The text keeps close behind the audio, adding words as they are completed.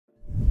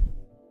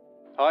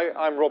Hi,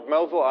 I'm Rob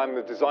Melville. I'm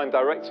the Design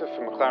Director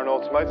for McLaren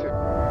Automotive.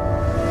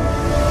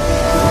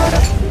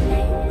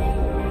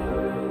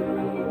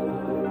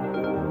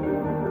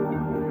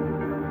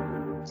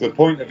 So the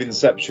point of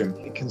inception,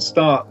 it can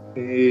start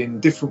in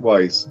different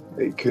ways.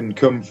 It can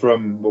come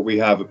from what we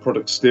have, a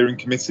product steering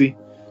committee,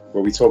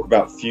 where we talk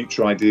about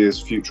future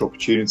ideas, future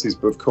opportunities,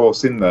 but of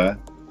course in there,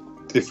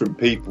 different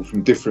people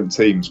from different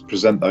teams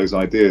present those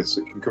ideas.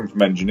 So it can come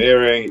from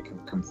engineering, it can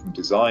come from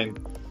design,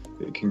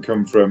 it can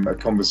come from a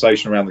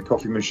conversation around the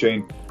coffee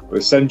machine, but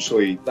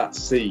essentially that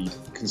seed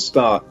can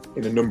start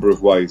in a number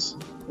of ways.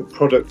 The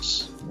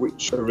products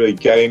which are really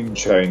game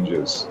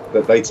changers,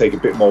 that they take a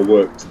bit more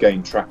work to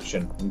gain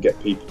traction and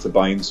get people to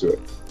buy into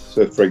it.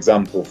 So for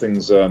example,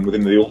 things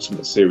within the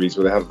Ultimate series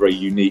where they have a very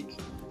unique,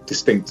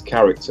 distinct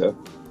character,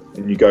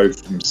 and you go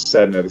from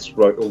Senna, this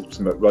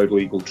ultimate road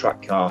legal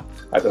track car,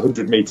 at the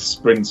 100-metre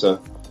sprinter,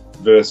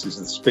 versus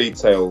the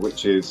Speedtail,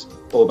 which is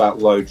all about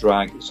low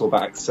drag. It's all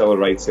about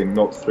accelerating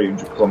 0 to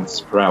 300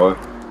 kilometers per hour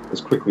as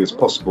quickly as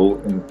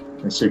possible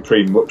in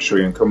supreme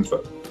luxury and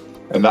comfort.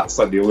 And that's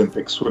like the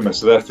Olympic swimmer.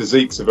 So their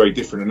physiques are very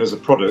different, and as a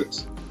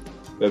product,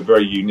 they're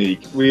very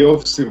unique. We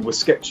obviously were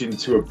sketching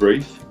to a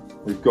brief.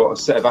 We've got a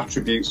set of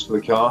attributes for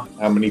the car: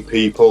 how many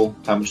people,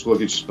 how much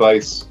luggage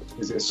space,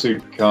 is it a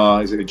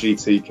supercar, is it a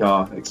GT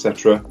car,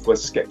 etc. We're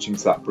sketching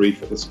to that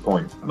brief at this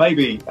point.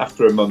 Maybe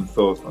after a month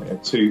or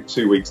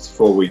 2 weeks to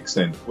 4 weeks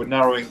in, we're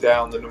narrowing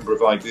down the number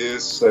of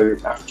ideas. So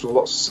after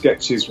lots of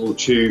sketches, we'll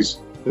choose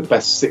the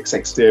best 6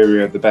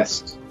 exterior, the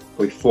best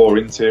probably 4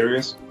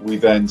 interiors. We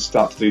then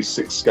start to do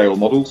 6 scale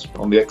models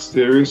on the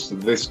exteriors. So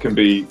this can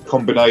be a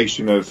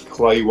combination of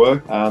clay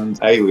work and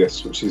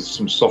Alias, which is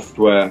some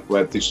software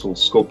where digital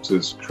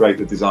sculptors create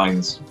the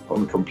designs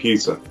on the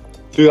computer.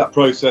 Through that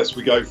process,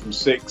 we go from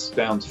 6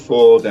 down to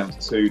 4, down to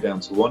 2, down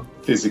to 1.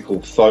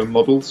 Physical foam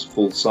models,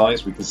 full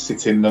size. We can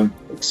sit in them,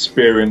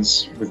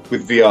 experience with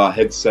VR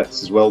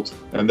headsets as well.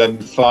 And then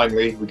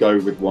finally, we go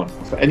with 1.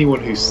 For anyone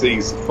who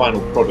sees the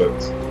final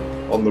product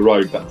on the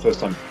road that first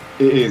time,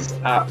 it is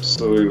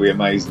absolutely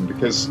amazing,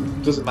 because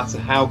it doesn't matter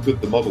how good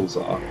the models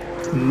are,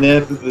 it's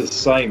never the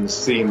same as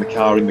seeing the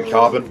car in the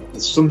carbon.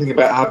 There's something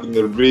about having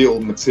the real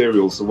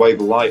materials, the way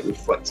the light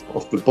reflects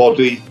off the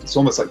body. It's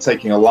almost like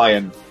taking a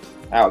lion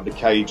out of the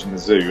cage in the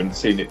zoo and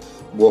seeing it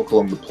walk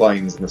along the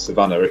plains in the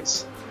savannah.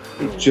 It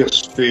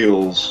just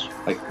feels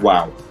like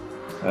wow,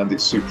 and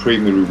it's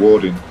supremely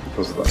rewarding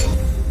because of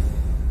that.